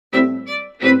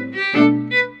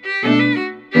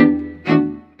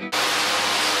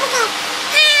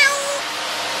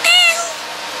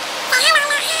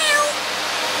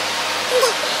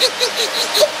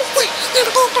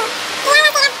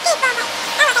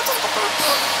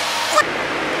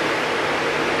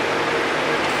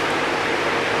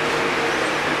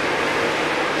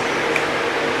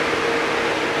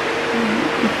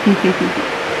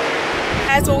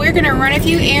Guys, well, we're gonna run a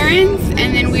few errands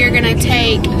and then we're gonna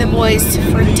take the boys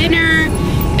for dinner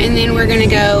and then we're gonna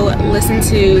go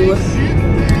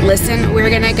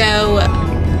we're gonna go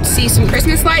see some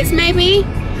Christmas lights maybe.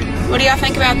 What do y'all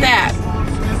think about that?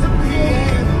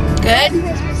 Good?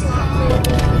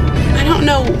 I don't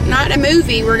know, not a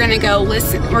movie. We're gonna go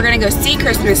see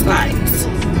Christmas lights.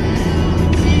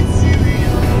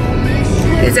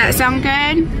 Does that sound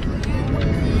good?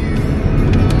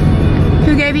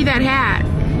 Who gave you that hat?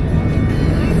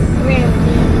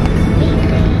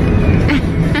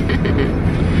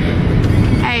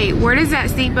 Hey, where does that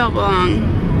seatbelt belong?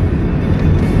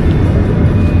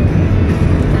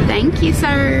 Thank you,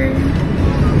 sir.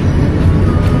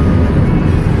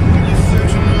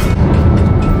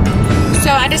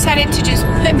 So I decided to just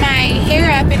put my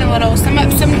hair up in a little some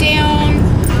up, some down.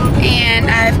 And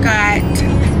I've got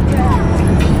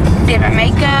different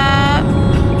makeup.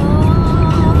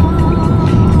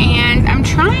 And I'm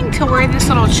trying to wear this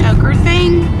little choker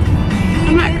thing.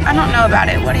 I don't know about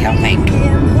it. What do y'all think?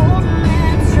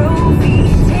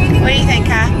 What do you think,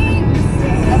 Kai?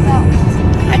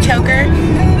 A choker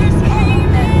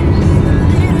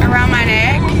around my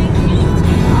neck.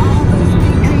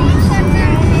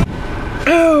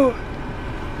 Oh,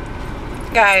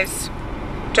 guys,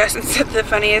 Justin said the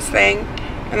funniest thing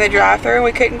in the drive-thru.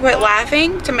 We couldn't quit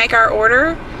laughing to make our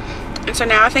order, and so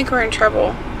now I think we're in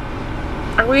trouble.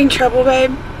 Are we in trouble,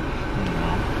 babe?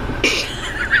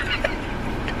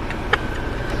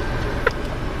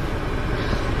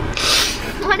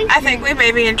 I think we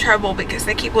may be in trouble because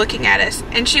they keep looking at us,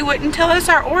 and she wouldn't tell us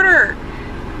our order.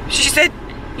 She said,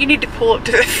 "You need to pull up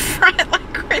to the front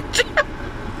like Grinch."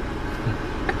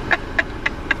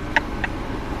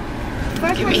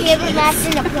 First one you ever laughed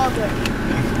in a program.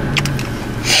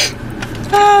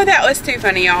 Oh, that was too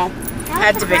funny, y'all.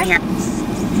 Had to be here.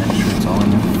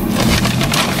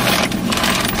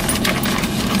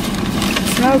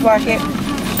 Smells like it.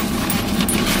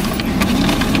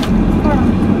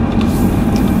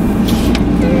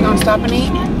 You gonna stop and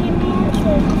eat?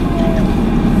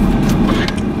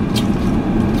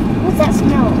 What's that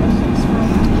smell?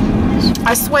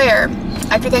 I swear,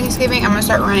 after Thanksgiving, I'm gonna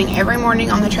start running every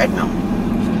morning on the treadmill.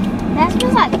 That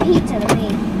smells like pizza to me.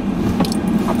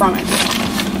 I promise.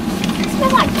 It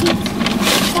smells like pizza.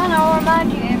 It's gonna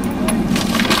remind you everyone.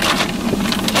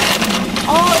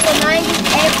 Oh, it reminds you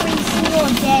every single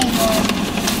day, Mom.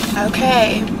 Okay.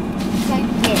 Like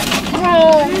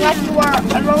you were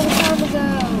a long time ago.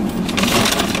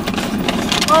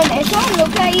 If someone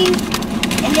look at you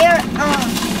and they're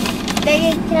they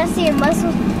can I see your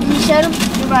muscles and you show them,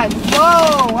 you're like,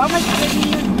 whoa, how much have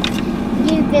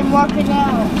you've been working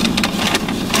out?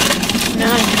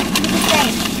 None. You can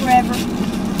say forever.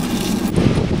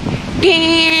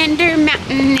 Gander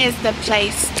Mountain is the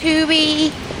place to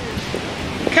be.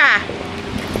 Kai,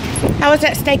 how was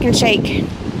that steak and shake?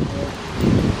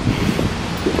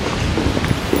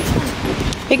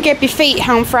 Pick up your feet,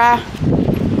 home fry.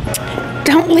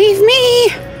 Don't leave me.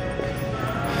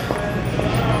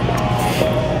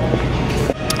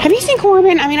 Have you seen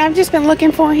Corbin? I mean, I've just been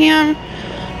looking for him.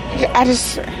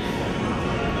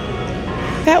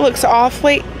 That looks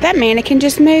awfully, that mannequin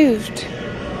just moved.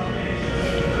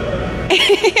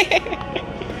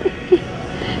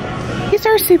 These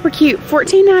are super cute.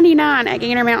 $14.99 at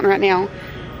Gander Mountain right now.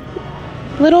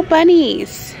 Little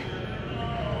bunnies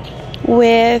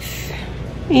with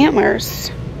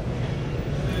antlers.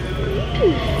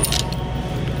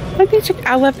 Look, these are,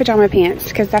 I love pajama pants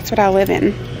because that's what I live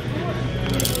in.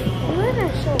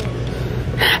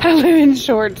 I live in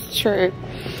shorts, true.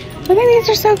 I think these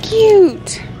are so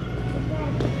cute.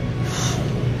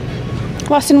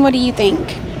 Lawson, what do you think?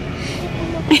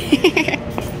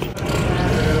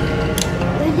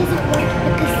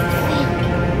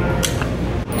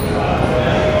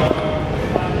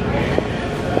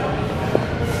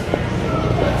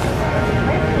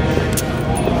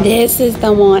 This is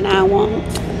the one I want.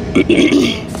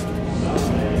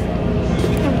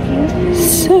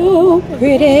 So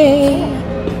pretty.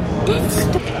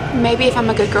 Maybe if I'm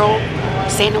a good girl,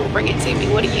 Santa will bring it to me.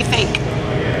 What do you think?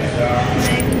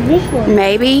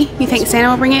 Maybe? You think Santa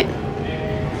will bring it?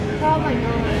 Probably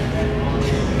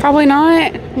not. Probably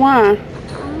not? Why?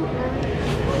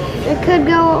 It could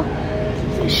go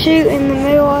shoot in the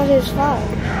middle of his fire.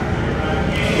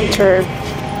 True.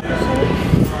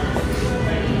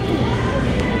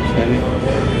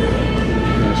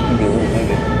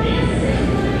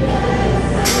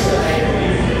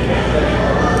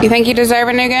 You think you deserve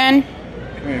a new gun?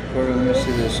 Come here, Corey. Let me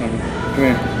see this one. Come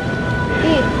here.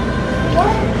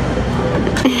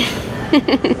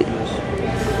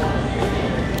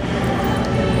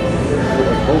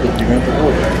 hold it. You're going to have to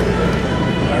hold it.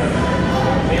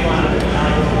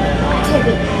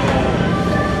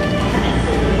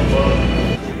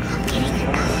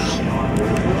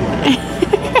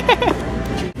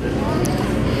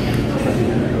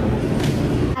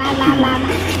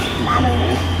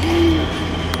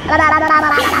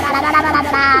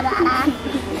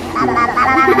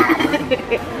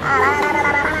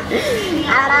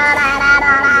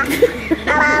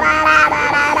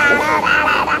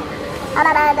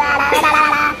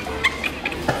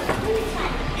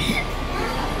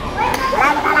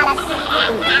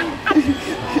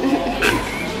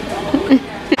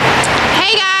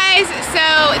 Hey guys, so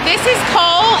this is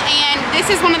Cole, and this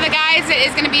is one of the guys that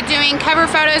is going to be doing cover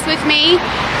photos with me,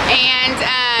 and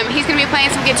he's going to be playing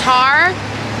some guitar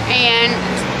and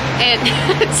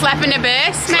slapping the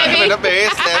bass, maybe. Slapping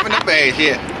the bass,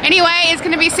 yeah. Anyway, it's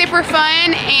going to be super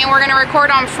fun, and we're going to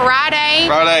record on Friday.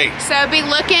 So be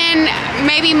looking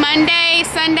maybe Monday,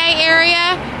 Sunday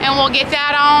area, and we'll get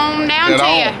that on down to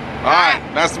you. All right,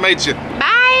 nice to meet you.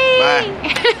 Bye.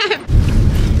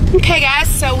 Okay guys,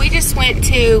 so we just went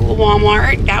to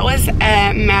Walmart. That was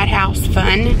madhouse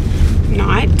fun.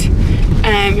 Not.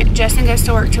 Justin goes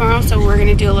to work tomorrow, so we're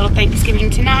gonna do a little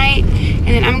Thanksgiving tonight. And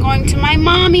then I'm going to my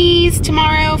mommy's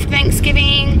tomorrow for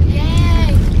Thanksgiving.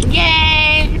 Yay!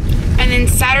 Yay! And then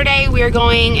Saturday we're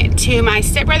going to my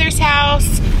stepbrother's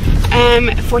house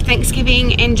for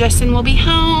Thanksgiving, and Justin will be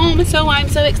home. So I'm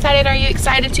so excited. Are you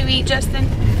excited to eat, Justin?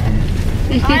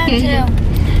 I am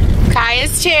too. Kai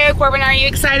is too. Corbin, are you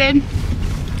excited?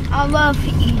 I love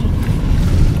eating.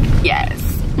 Yes.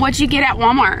 What'd you get at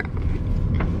Walmart?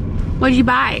 What'd you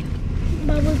buy?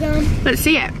 Bubble gum. Let's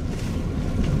see it.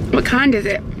 What kind is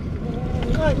it?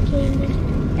 Cotton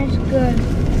candy. It's good.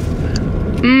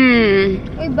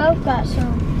 Mmm. We both got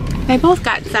some. They both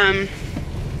got some.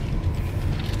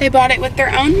 They bought it with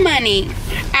their own money.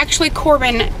 Actually,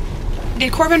 Corbin,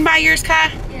 did Corbin buy yours,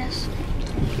 Kai? Yes.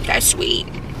 That's sweet.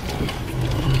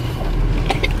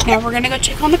 Now we're gonna go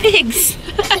check on the pigs.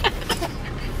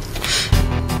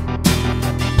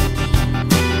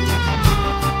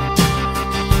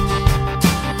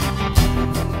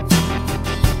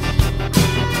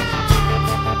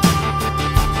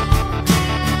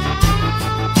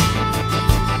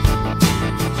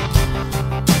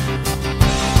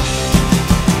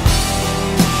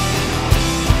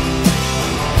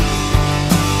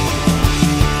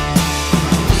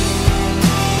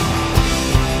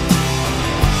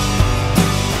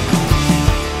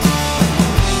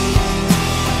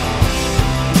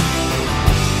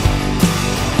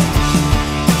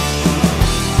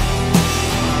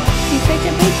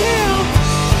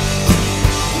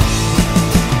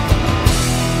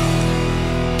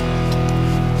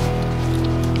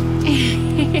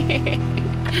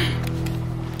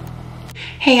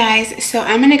 Hey guys, so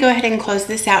I'm going to go ahead and close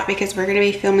this out because we're going to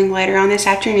be filming later on this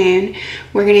afternoon.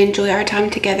 We're going to enjoy our time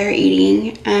together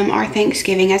eating our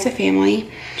Thanksgiving as a family.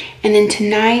 And then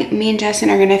tonight, me and Justin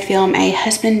are going to film a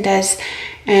husband does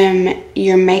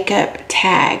your makeup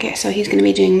tag. So he's going to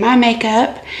be doing my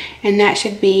makeup, and that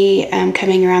should be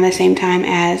coming around the same time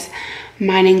as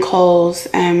mine and Cole's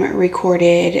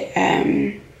recorded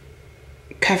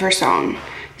cover song.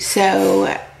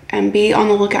 So be on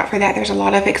the lookout for that. There's a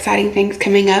lot of exciting things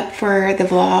coming up for the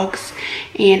vlogs,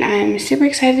 and I'm super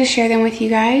excited to share them with you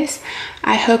guys.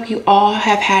 I hope you all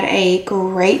have had a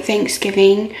great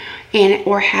Thanksgiving,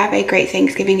 or have a great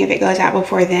Thanksgiving if it goes out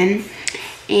before then.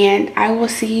 And I will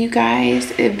see you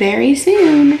guys very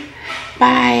soon.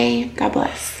 Bye. God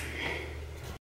bless.